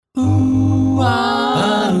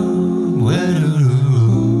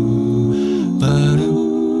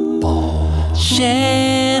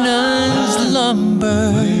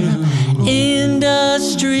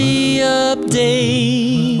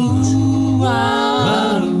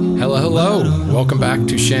Hello, welcome back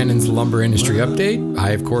to Shannon's Lumber Industry Update.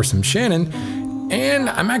 I, of course, am Shannon, and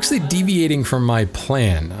I'm actually deviating from my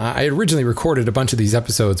plan. I originally recorded a bunch of these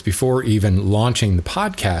episodes before even launching the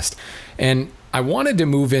podcast, and I wanted to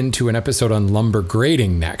move into an episode on lumber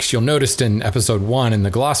grading next. You'll notice in episode 1 in the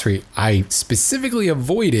glossary, I specifically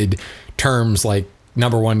avoided terms like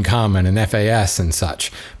number one common and FAS and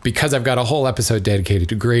such, because I've got a whole episode dedicated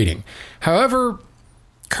to grading. However,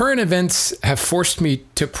 current events have forced me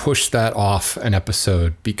to push that off an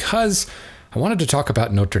episode because I wanted to talk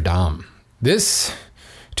about Notre Dame. This,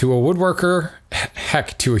 to a woodworker,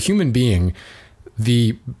 heck, to a human being,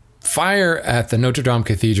 the fire at the Notre Dame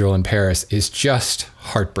Cathedral in Paris is just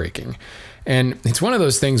heartbreaking. And it's one of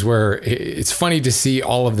those things where it's funny to see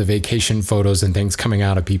all of the vacation photos and things coming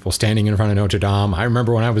out of people standing in front of Notre Dame. I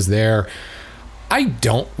remember when I was there, I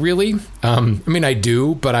don't really. I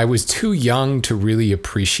do, but I was too young to really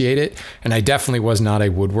appreciate it. And I definitely was not a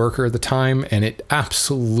woodworker at the time. And it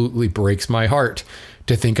absolutely breaks my heart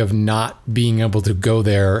to think of not being able to go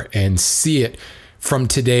there and see it from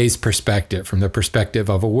today's perspective, from the perspective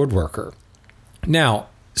of a woodworker. Now,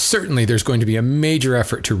 certainly there's going to be a major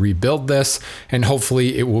effort to rebuild this, and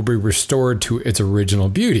hopefully it will be restored to its original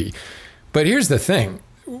beauty. But here's the thing.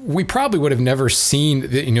 We probably would have never seen,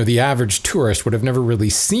 the average tourist would have never really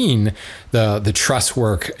seen the truss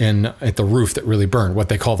work at the roof that really burned, what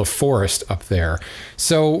they call the forest up there.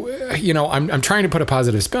 So, I'm trying to put a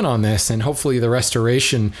positive spin on this, and hopefully the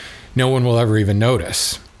restoration, no one will ever even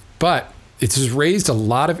notice. But it's raised a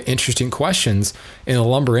lot of interesting questions in the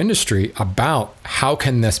lumber industry about how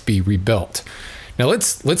can this be rebuilt. Now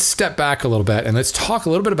let's step back a little bit and let's talk a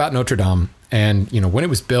little bit about Notre Dame and when it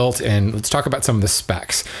was built, and let's talk about some of the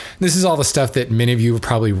specs. This is all the stuff that many of you have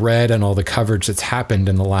probably read and all the coverage that's happened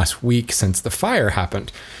in the last week since the fire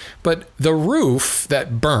happened. But the roof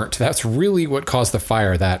that burnt, that's really what caused the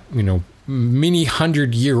fire. That many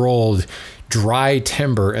 100-year-old dry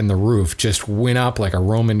timber in the roof just went up like a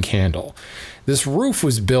Roman candle. This roof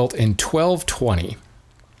was built in 1220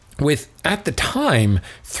 with, at the time,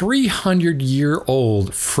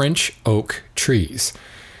 300-year-old French oak trees.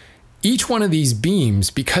 Each one of these beams,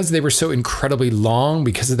 because they were so incredibly long,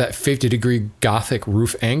 because of that 50-degree Gothic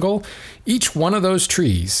roof angle, each one of those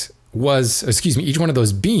beams was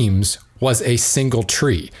a single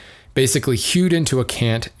tree, basically hewed into a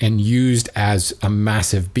cant and used as a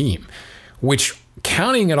massive beam, which,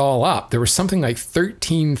 counting it all up, there was something like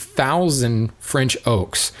 13,000 French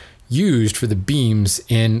oaks used for the beams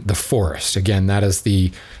in the forest. Again, that is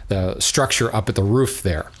the structure up at the roof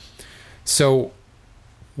there. So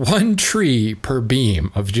one tree per beam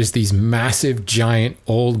of just these massive, giant,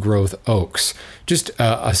 old-growth oaks. Just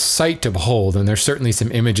a sight to behold, and there's certainly some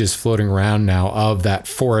images floating around now of that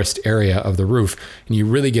forest area of the roof, and you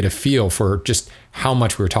really get a feel for just how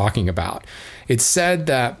much we're talking about. It's said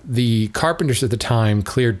that the carpenters at the time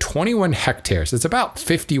cleared 21 hectares, it's about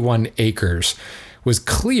 51 acres, was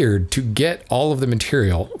cleared to get all of the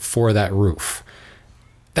material for that roof.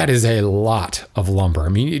 That is a lot of lumber.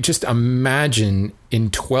 You just imagine in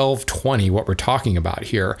 1220 what we're talking about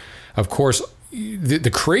here. Of course,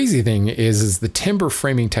 the crazy thing is the timber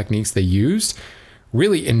framing techniques they used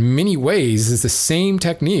really in many ways is the same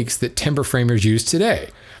techniques that timber framers use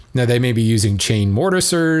today. Now, they may be using chain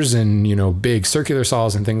mortisers and, big circular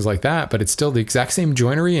saws and things like that, but it's still the exact same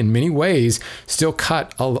joinery in many ways, still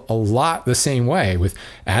cut a lot the same way with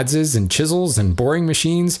adzes and chisels and boring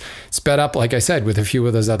machines, sped up, like I said, with a few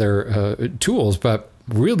of those other tools, but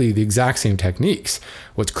really the exact same techniques.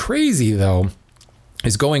 What's crazy, though,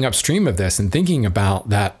 is going upstream of this and thinking about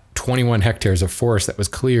that 21 hectares of forest that was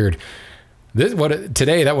cleared.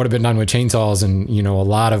 Today that would have been done with chainsaws and a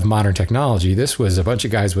lot of modern technology. This was a bunch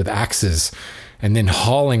of guys with axes and then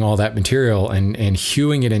hauling all that material and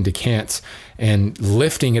hewing it into cants and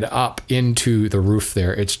lifting it up into the roof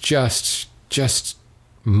there. It's just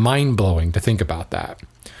mind-blowing to think about that.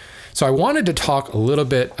 So I wanted to talk a little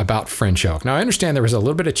bit about French oak. Now, I understand there was a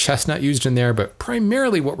little bit of chestnut used in there, but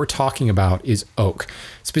primarily what we're talking about is oak,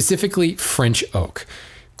 specifically French oak.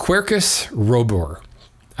 Quercus robur.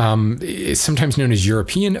 It's sometimes known as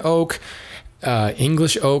European oak,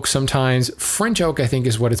 English oak sometimes. French oak, I think,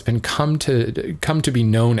 is what it's been come to be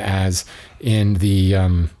known as in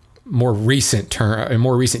the more recent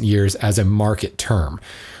years as a market term.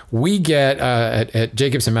 We get at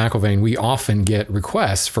Jacobs and McIlvaine, we often get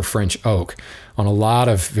requests for French oak on a lot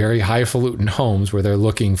of very highfalutin homes where they're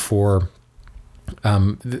looking for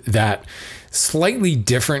that slightly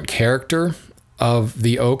different character of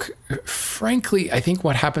the oak. Frankly, I think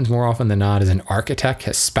what happens more often than not is an architect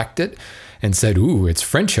has spec'd it and said, ooh, it's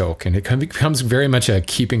French oak. And it becomes very much a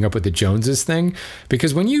keeping up with the Joneses thing.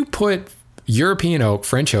 Because when you put European oak,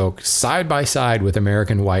 French oak, side by side with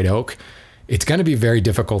American white oak, it's going to be very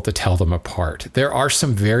difficult to tell them apart. There are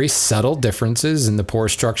some very subtle differences in the pore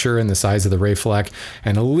structure and the size of the ray fleck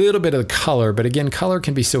and a little bit of the color, but again, color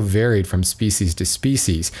can be so varied from species to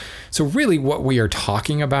species. So really what we are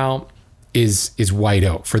talking about is white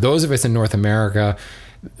oak. For those of us in North America,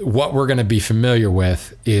 what we're going to be familiar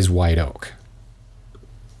with is white oak.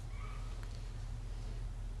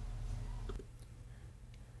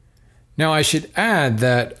 Now, I should add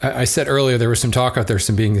that I said earlier there was some talk about there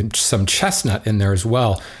being some chestnut in there as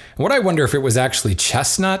well. And what I wonder if it was actually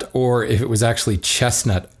chestnut or if it was actually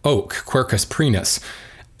chestnut oak, Quercus prenus.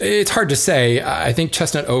 It's hard to say. I think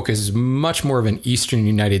chestnut oak is much more of an eastern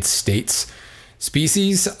United States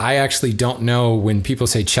species. I actually don't know when people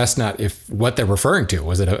say chestnut if what they're referring to.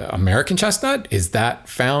 Was it an American chestnut? Is that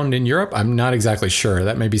found in Europe? I'm not exactly sure.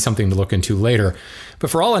 That may be something to look into later. But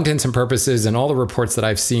for all intents and purposes and all the reports that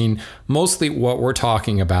I've seen, mostly what we're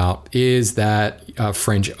talking about is that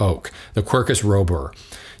French oak, the Quercus robur.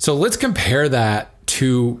 So let's compare that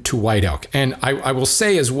to white oak. And I will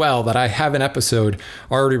say as well that I have an episode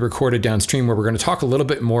already recorded downstream where we're going to talk a little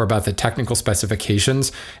bit more about the technical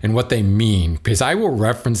specifications and what they mean, because I will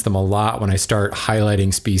reference them a lot when I start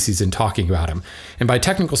highlighting species and talking about them. And by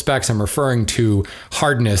technical specs, I'm referring to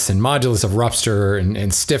hardness and modulus of rupture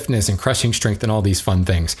and stiffness and crushing strength and all these fun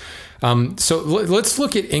things. So let's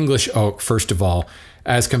look at English oak, first of all,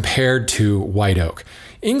 as compared to white oak.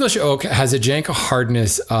 English oak has a Janka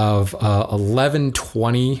hardness of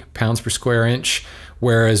 1120 pounds per square inch,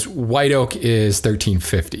 whereas white oak is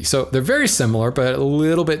 1350. So they're very similar, but a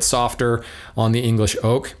little bit softer on the English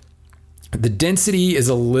oak. The density is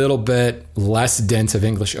a little bit less dense of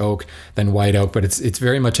English oak than white oak, but it's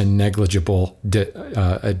very much a negligible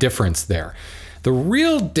difference there. The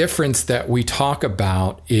real difference that we talk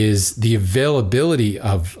about is the availability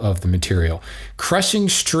of the material. Crushing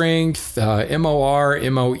strength, MOR,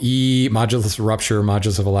 MOE, modulus of rupture,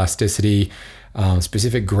 modulus of elasticity,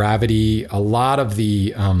 specific gravity, a lot of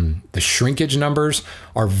the shrinkage numbers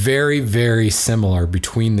are very, very similar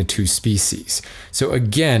between the two species. So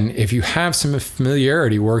again, if you have some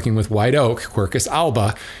familiarity working with white oak, Quercus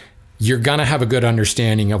alba, you're going to have a good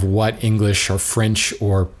understanding of what English or French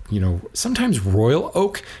or, sometimes royal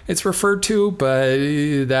oak it's referred to, but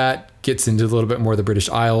that gets into a little bit more of the British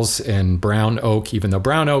Isles, and brown oak, even though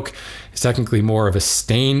brown oak is technically more of a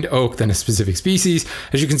stained oak than a specific species.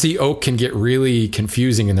 As you can see, oak can get really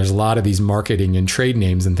confusing, and there's a lot of these marketing and trade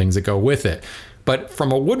names and things that go with it. But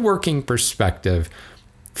from a woodworking perspective,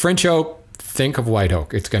 French oak, think of white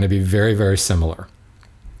oak. It's going to be very, very similar,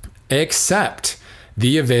 except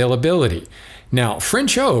the availability. Now,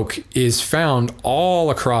 French oak is found all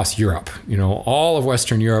across Europe, all of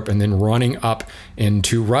Western Europe, and then running up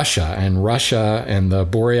into Russia and the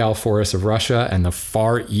boreal forests of Russia and the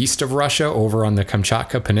far east of Russia over on the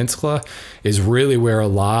Kamchatka Peninsula is really where a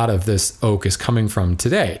lot of this oak is coming from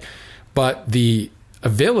today. But the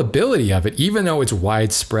availability of it, even though it's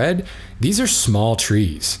widespread, these are small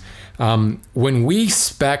trees. When we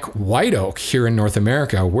spec white oak here in North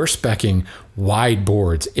America, we're speccing wide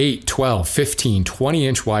boards, 8, 12, 15,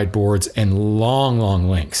 20-inch wide boards and long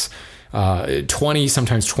lengths, 20,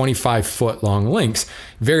 sometimes 25-foot long lengths.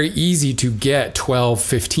 Very easy to get 12,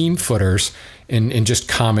 15 footers in just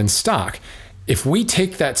common stock. If we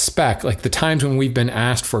take that spec, like the times when we've been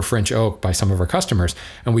asked for French oak by some of our customers,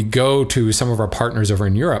 and we go to some of our partners over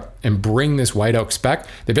in Europe and bring this white oak spec,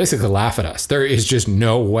 they basically laugh at us. There is just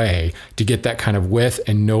no way to get that kind of width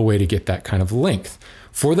and no way to get that kind of length.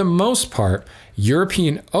 For the most part,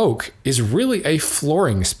 European oak is really a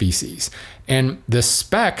flooring species, and the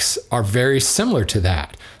specs are very similar to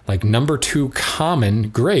that, like number 2 common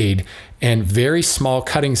grade and very small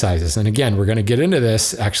cutting sizes. And again, we're going to get into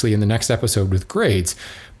this actually in the next episode with grades,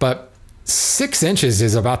 but 6 inches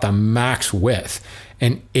is about the max width,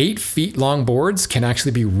 and 8 feet long boards can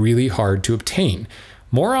actually be really hard to obtain.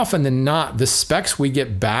 More often than not, the specs we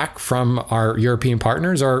get back from our European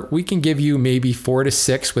partners are we can give you maybe 4 to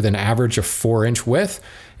 6 with an average of 4-inch width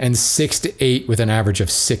and 6 to 8 with an average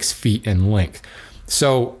of 6 feet in length.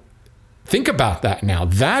 So think about that now.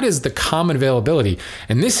 That is the common availability.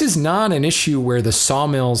 And this is not an issue where the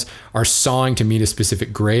sawmills are sawing to meet a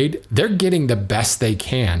specific grade. They're getting the best they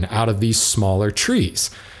can out of these smaller trees.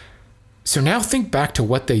 So now think back to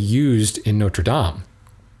what they used in Notre Dame.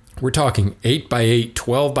 We're talking 8x8,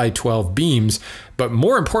 12x12 beams, but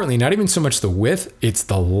more importantly, not even so much the width, it's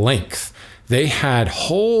the length. They had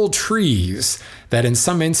whole trees that in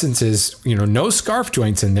some instances, no scarf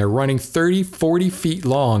joints in there, running 30, 40 feet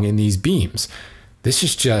long in these beams. This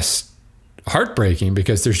is just heartbreaking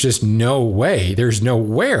because there's just no way, there's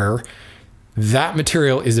nowhere that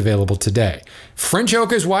material is available today. French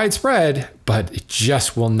oak is widespread, but it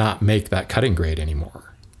just will not make that cutting grade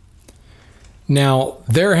anymore. Now,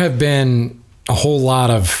 there have been a whole lot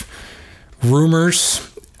of rumors,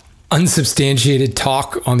 unsubstantiated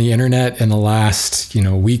talk on the internet in the last,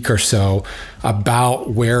 week or so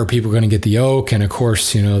about where people are going to get the oak. And of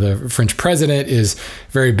course, the French president is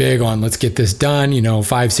very big on let's get this done.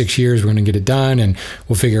 5-6 years, we're going to get it done and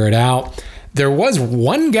we'll figure it out. There was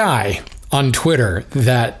one guy on Twitter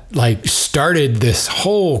that started this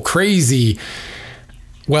whole crazy,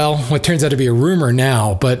 what turns out to be a rumor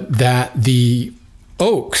now, but that the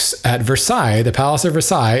oaks at Versailles, the Palace of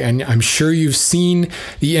Versailles, and I'm sure you've seen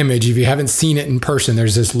the image. If you haven't seen it in person,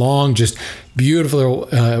 there's this long, just beautiful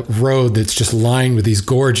road that's just lined with these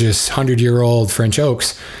gorgeous 100-year-old French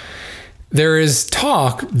oaks. There is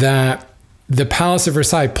talk that the Palace of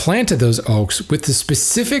Versailles planted those oaks with the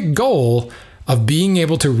specific goal of being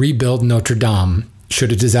able to rebuild Notre Dame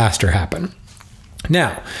should a disaster happen.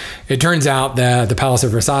 Now, it turns out that the Palace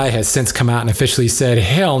of Versailles has since come out and officially said,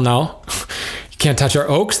 hell no. Can't touch our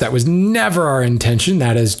oaks. That was never our intention.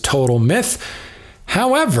 That is total myth.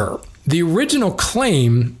 However, the original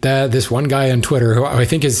claim that this one guy on Twitter, who I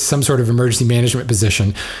think is some sort of emergency management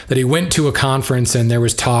position, that he went to a conference and there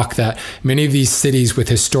was talk that many of these cities with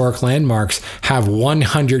historic landmarks have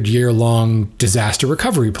 100-year-long disaster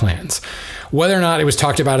recovery plans. Whether or not it was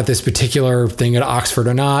talked about at this particular thing at Oxford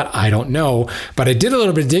or not, I don't know. But I did a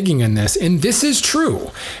little bit of digging in this, and this is true.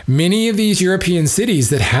 Many of these European cities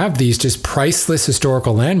that have these just priceless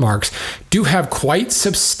historical landmarks do have quite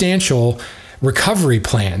substantial recovery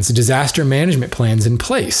plans, disaster management plans in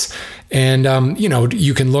place. And,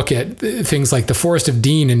 you can look at things like the Forest of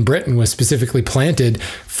Dean in Britain was specifically planted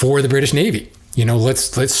for the British Navy.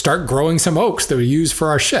 Let's start growing some oaks that we use for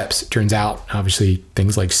our ships. It turns out, obviously,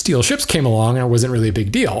 things like steel ships came along and it wasn't really a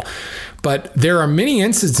big deal. But there are many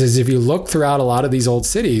instances, if you look throughout a lot of these old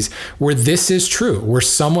cities, where this is true, where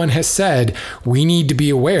someone has said, we need to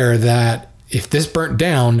be aware that if this burnt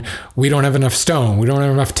down, we don't have enough stone, we don't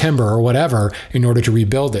have enough timber or whatever in order to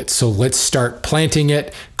rebuild it. So let's start planting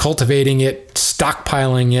it, cultivating it,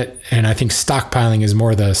 stockpiling it. And I think stockpiling is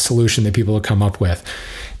more the solution that people have come up with.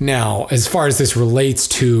 Now, as far as this relates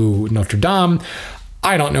to Notre Dame,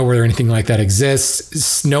 I don't know whether anything like that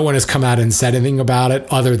exists. No one has come out and said anything about it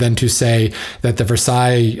other than to say that the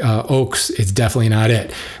Versailles oaks is definitely not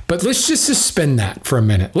it. But let's just suspend that for a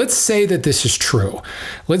minute. Let's say that this is true.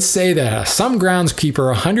 Let's say that some groundskeeper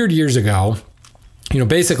 100 years ago,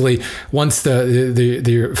 basically once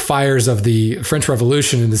the fires of the French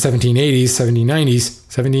Revolution in the 1780s, 1790s,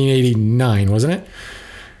 1789, wasn't it?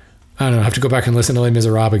 I don't know, I have to go back and listen to Les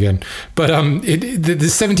Miserables again. But the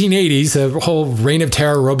 1780s, the whole reign of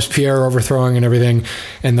terror, Robespierre overthrowing and everything,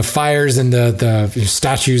 and the fires and the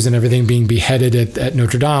statues and everything being beheaded at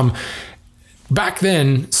Notre Dame. Back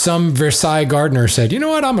then, some Versailles gardener said, you know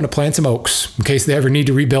what, I'm going to plant some oaks in case they ever need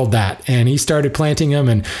to rebuild that. And he started planting them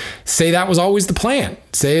and say that was always the plan.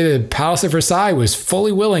 Say the Palace of Versailles was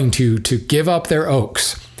fully willing to give up their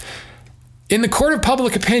oaks. In the court of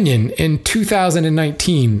public opinion in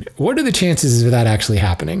 2019, what are the chances of that actually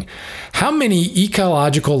happening? How many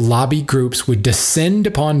ecological lobby groups would descend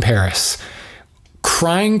upon Paris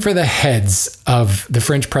crying for the heads of the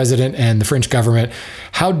French president and the French government?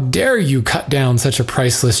 How dare you cut down such a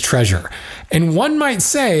priceless treasure? And one might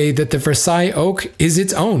say that the Versailles oak is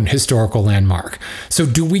its own historical landmark. So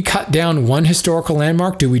do we cut down one historical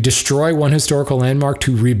landmark? Do we destroy one historical landmark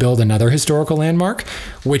to rebuild another historical landmark?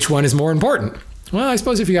 Which one is more important? Well, I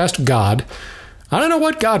suppose if you asked God, I don't know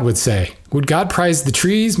what God would say. Would God prize the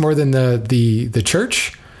trees more than the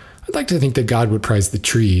church? I'd like to think that God would prize the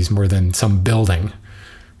trees more than some building.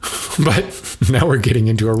 But now we're getting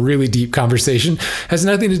into a really deep conversation. Has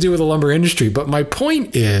nothing to do with the lumber industry. But my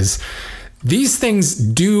point is, these things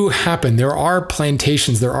do happen. There are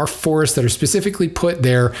plantations, there are forests that are specifically put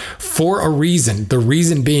there for a reason. The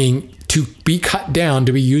reason being to be cut down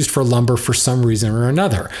to be used for lumber for some reason or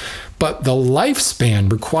another. But the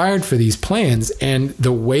lifespan required for these plans and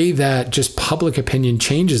the way that just public opinion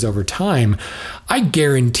changes over time, I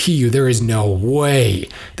guarantee you there is no way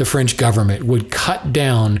the French government would cut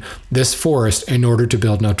down this forest in order to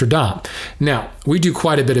build Notre Dame. Now, we do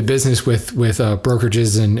quite a bit of business with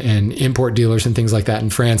brokerages and import dealers and things like that in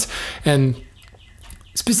France. And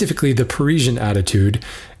specifically, the Parisian attitude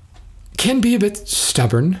can be a bit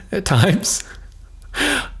stubborn at times.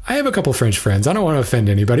 I have a couple French friends. I don't want to offend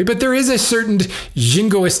anybody, but there is a certain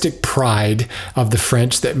jingoistic pride of the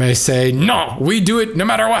French that may say, no, we do it no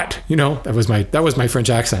matter what. That was my French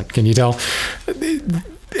accent. Can you tell?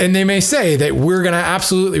 And they may say that we're going to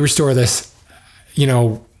absolutely restore this,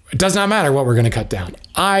 It does not matter what we're going to cut down.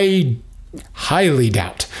 I highly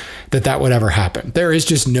doubt that would ever happen. There is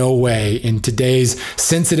just no way in today's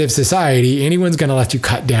sensitive society anyone's going to let you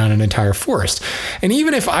cut down an entire forest. And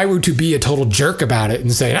even if I were to be a total jerk about it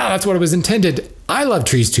and say, no, that's what it was intended, I love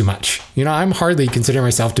trees too much. I'm hardly considering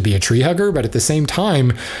myself to be a tree hugger, but at the same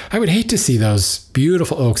time, I would hate to see those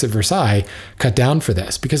beautiful oaks at Versailles cut down for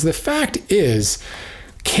this, because the fact is,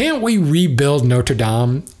 can't we rebuild Notre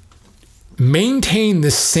Dame, maintain the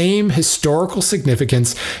same historical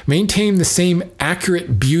significance, maintain the same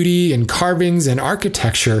accurate beauty and carvings and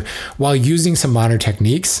architecture while using some modern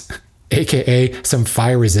techniques, aka some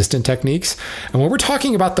fire-resistant techniques? And when we're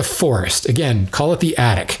talking about the forest, again, call it the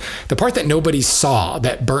attic, the part that nobody saw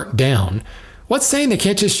that burnt down, what's saying they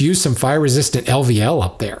can't just use some fire-resistant LVL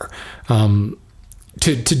up there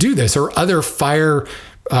to do this, or other fire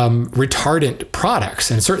retardant products?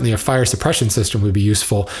 And certainly a fire suppression system would be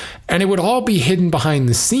useful, and it would all be hidden behind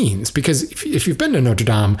the scenes, because if you've been to Notre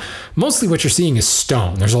Dame, mostly what you're seeing is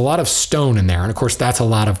stone. There's a lot of stone in there, and of course that's a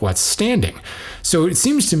lot of what's standing. So it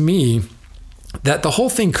seems to me that the whole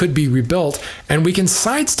thing could be rebuilt, and we can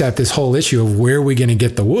sidestep this whole issue of where we're going to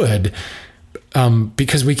get the wood,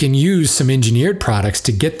 because we can use some engineered products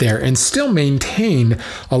to get there and still maintain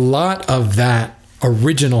a lot of that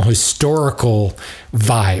original historical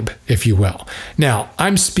vibe, if you will. Now,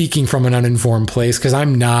 I'm speaking from an uninformed place because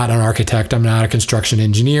I'm not an architect, I'm not a construction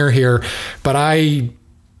engineer here, but I'm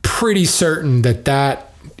pretty certain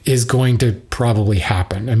that is going to probably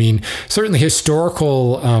happen. I mean, certainly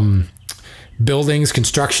historical buildings,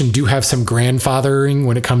 construction do have some grandfathering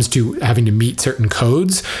when it comes to having to meet certain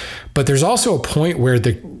codes, but there's also a point where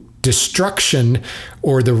the destruction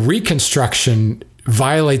or the reconstruction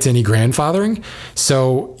violates any grandfathering.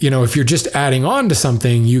 So, if you're just adding on to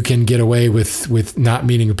something, you can get away with not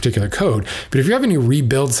meeting a particular code. But if you're having to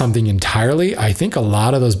rebuild something entirely, I think a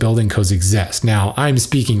lot of those building codes exist. Now, I'm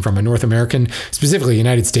speaking from a North American, specifically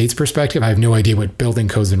United States perspective. I have no idea what building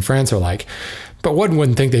codes in France are like, but one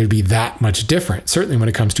wouldn't think they would be that much different, certainly when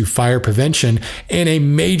it comes to fire prevention in a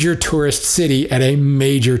major tourist city at a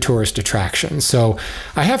major tourist attraction. So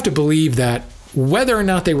I have to believe that whether or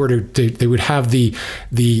not they would have the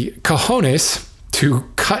cojones to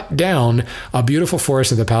cut down a beautiful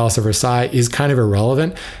forest at the Palace of Versailles is kind of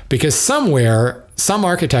irrelevant, because somewhere some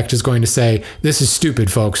architect is going to say, this is stupid,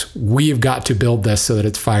 folks. We've got to build this so that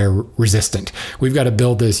it's fire resistant. We've got to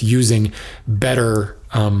build this using better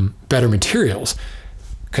materials.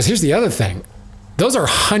 Because here's the other thing. Those are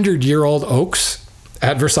 100-year-old oaks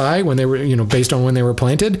at Versailles when they were, based on when they were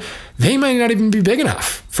planted. They might not even be big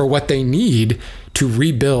enough for what they need to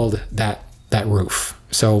rebuild that roof.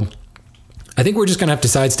 So I think we're just going to have to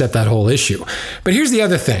sidestep that whole issue. But here's the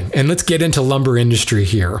other thing, and let's get into lumber industry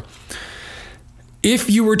here. If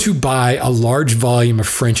you were to buy a large volume of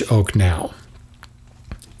French oak now,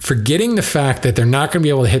 forgetting the fact that they're not going to be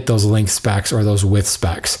able to hit those length specs or those width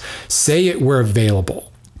specs, say it were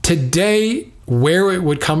available. Today, where it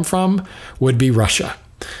would come from would be Russia,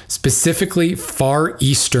 specifically Far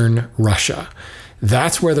Eastern Russia.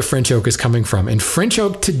 That's where the French oak is coming from. And French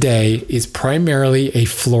oak today is primarily a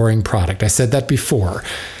flooring product. I said that before.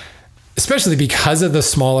 Especially because of the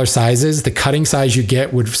smaller sizes, the cutting size you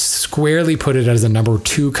get would squarely put it as a number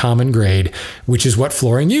 2 common grade, which is what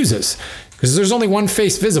flooring uses. Because there's only one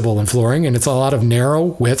face visible in flooring, and it's a lot of narrow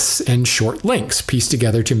widths and short lengths pieced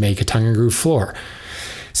together to make a tongue and groove floor.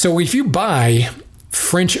 So if you buy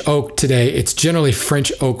French oak today, it's generally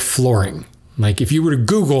French oak flooring. Like if you were to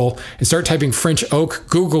Google and start typing French oak,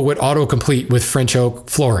 Google would autocomplete with French oak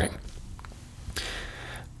flooring.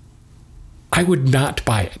 I would not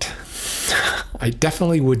buy it. I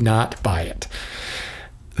definitely would not buy it.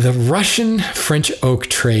 The Russian French oak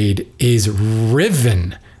trade is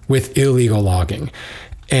riven with illegal logging.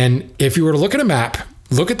 And if you were to look at a map,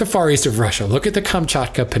 look at the far east of Russia, look at the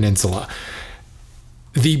Kamchatka Peninsula.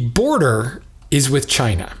 The border is with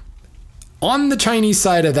China. On the Chinese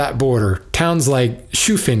side of that border, towns like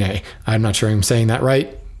Shufene, I'm not sure I'm saying that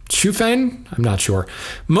right, Shufen? I'm not sure.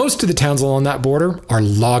 Most of the towns along that border are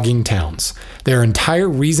logging towns. Their entire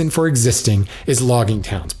reason for existing is logging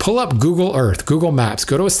towns. Pull up Google Earth, Google Maps,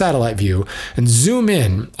 go to a satellite view, and zoom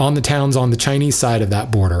in on the towns on the Chinese side of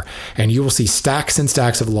that border, and you will see stacks and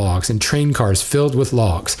stacks of logs and train cars filled with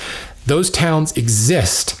logs. Those towns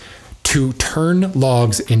exist to turn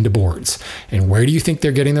logs into boards. And where do you think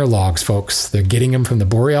they're getting their logs, folks? They're getting them from the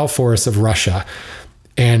boreal forests of Russia,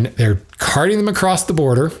 and they're carting them across the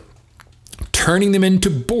border, turning them into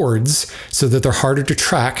boards so that they're harder to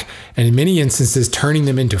track, and in many instances, turning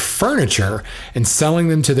them into furniture and selling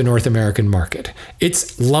them to the North American market.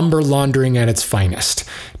 It's lumber laundering at its finest.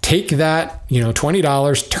 Take that,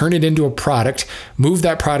 $20, turn it into a product, move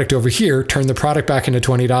that product over here, turn the product back into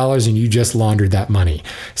 $20, and you just laundered that money.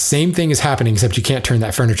 Same thing is happening, except you can't turn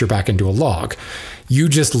that furniture back into a log. You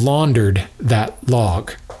just laundered that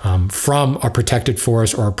log from a protected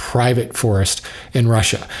forest or a private forest in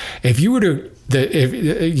Russia. If you were to,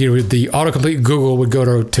 the autocomplete Google would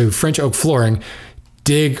go to French oak flooring,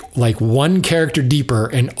 dig like one character deeper,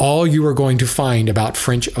 and all you are going to find about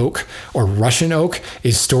French oak or Russian oak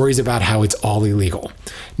is stories about how it's all illegal.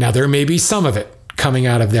 Now, there may be some of it coming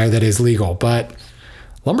out of there that is legal, but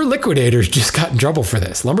Lumber Liquidators just got in trouble for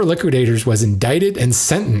this. Lumber Liquidators was indicted and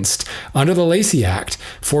sentenced under the Lacey Act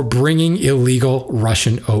for bringing illegal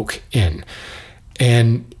Russian oak in.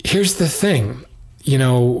 And here's the thing,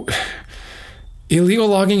 illegal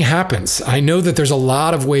logging happens. I know that there's a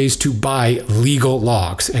lot of ways to buy legal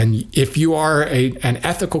logs. And if you are an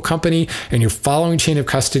ethical company and you're following chain of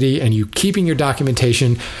custody and you're keeping your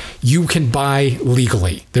documentation, you can buy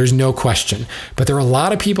legally. There's no question. But there are a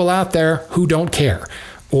lot of people out there who don't care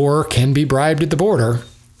or can be bribed at the border.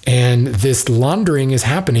 And this laundering is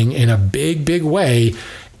happening in a big, big way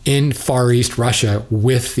in Far East Russia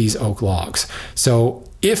with these oak logs. So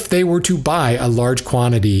if they were to buy a large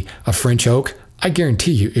quantity of French oak, I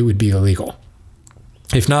guarantee you it would be illegal.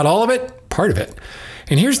 If not all of it, part of it.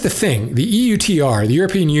 And here's the thing, the EUTR, the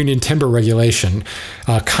European Union Timber Regulation,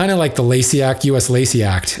 kind of like the Lacey Act, US Lacey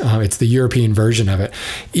Act, it's the European version of it.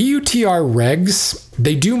 EUTR regs,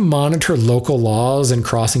 they do monitor local laws and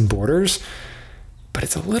crossing borders, but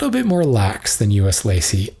it's a little bit more lax than US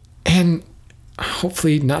Lacey. And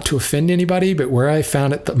hopefully not to offend anybody, but where I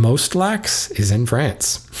found it the most lax is in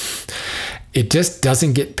France. It just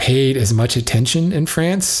doesn't get paid as much attention in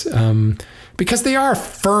France because they are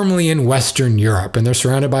firmly in Western Europe and they're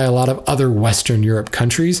surrounded by a lot of other Western Europe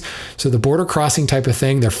countries. So the border crossing type of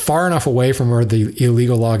thing, they're far enough away from where the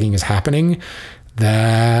illegal logging is happening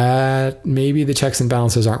that maybe the checks and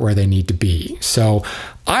balances aren't where they need to be. So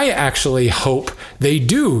I actually hope they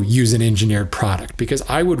do use an engineered product because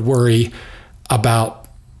I would worry about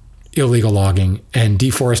illegal logging and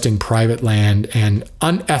deforesting private land and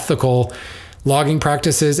unethical logging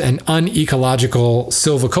practices and unecological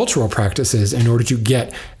silvicultural practices in order to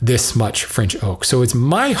get this much French oak. So it's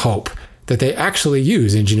my hope that they actually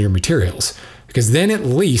use engineered materials because then at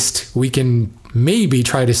least we can maybe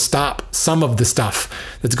try to stop some of the stuff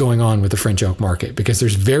that's going on with the French oak market because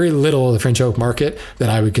there's very little of the French oak market that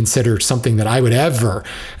I would consider something that I would ever,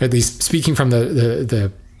 at least speaking from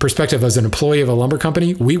the perspective as an employee of a lumber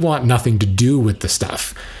company, we want nothing to do with the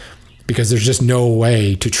stuff because there's just no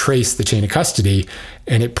way to trace the chain of custody,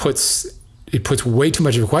 and it puts way too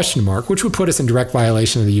much of a question mark, which would put us in direct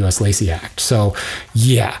violation of the US Lacey Act. So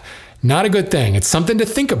yeah, not a good thing. It's something to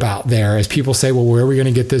think about there as people say, well, where are we going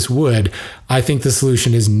to get this wood? I think the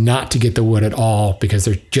solution is not to get the wood at all because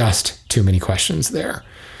there's just too many questions there.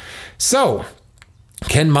 So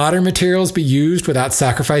can modern materials be used without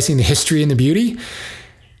sacrificing the history and the beauty?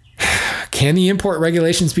 Can the import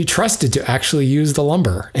regulations be trusted to actually use the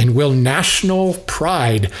lumber? And will national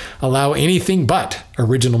pride allow anything but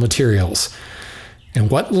original materials? And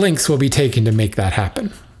what lengths will be taken to make that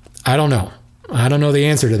happen? I don't know. I don't know the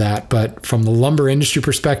answer to that, but from the lumber industry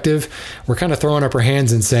perspective, we're kind of throwing up our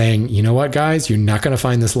hands and saying, you know what, guys, you're not going to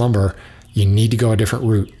find this lumber. You need to go a different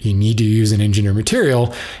route. You need to use an engineered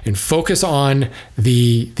material and focus on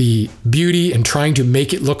the beauty and trying to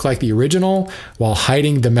make it look like the original while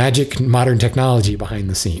hiding the magic modern technology behind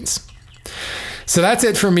the scenes. So that's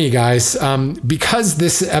it for me, guys. Because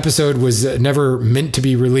this episode was never meant to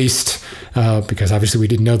be released, because obviously we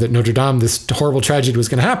didn't know that Notre Dame, this horrible tragedy was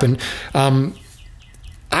going to happen.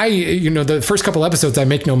 The first couple episodes, I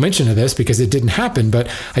make no mention of this because it didn't happen, but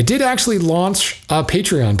I did actually launch a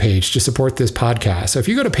Patreon page to support this podcast. So if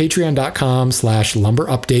you go to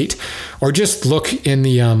patreon.com/lumberupdate, or just look in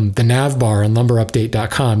the nav bar on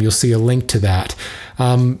lumberupdate.com, you'll see a link to that.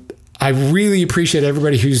 I really appreciate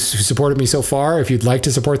everybody who's supported me so far. If you'd like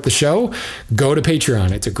to support the show, go to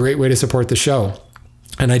Patreon. It's a great way to support the show.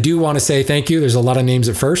 And I do want to say thank you. There's a lot of names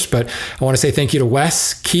at first, but I want to say thank you to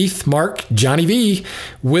Wes, Keith, Mark, Johnny V,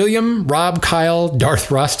 William, Rob, Kyle, Darth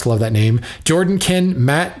Rust, love that name, Jordan, Ken,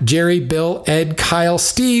 Matt, Jerry, Bill, Ed, Kyle,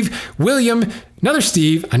 Steve, William, another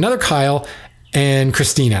Steve, another Kyle, and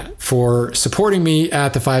Christina for supporting me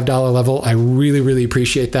at the $5 level. I really, really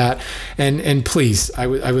appreciate that. And please, I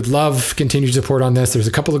would love continued support on this. There's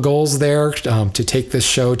a couple of goals there to take this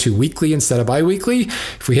show to weekly instead of bi-weekly.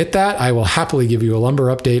 If we hit that, I will happily give you a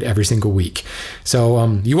lumber update every single week.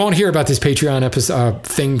 So you won't hear about this Patreon episode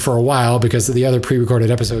thing for a while because of the other pre-recorded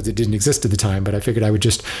episodes that didn't exist at the time, but I figured I would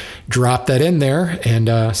just drop that in there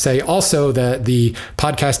and say also that the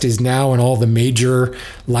podcast is now in all the major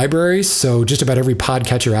libraries. So just about every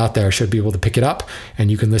podcatcher out there should be able to pick it up,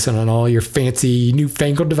 and you can listen on all your fancy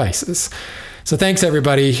newfangled devices. So thanks,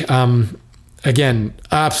 everybody. Again,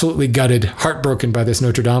 absolutely gutted, heartbroken by this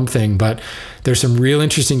Notre Dame thing, but there's some real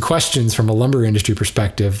interesting questions from a lumber industry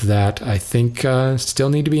perspective that I think still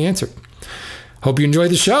need to be answered. Hope you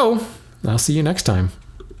enjoyed the show. I'll see you next time.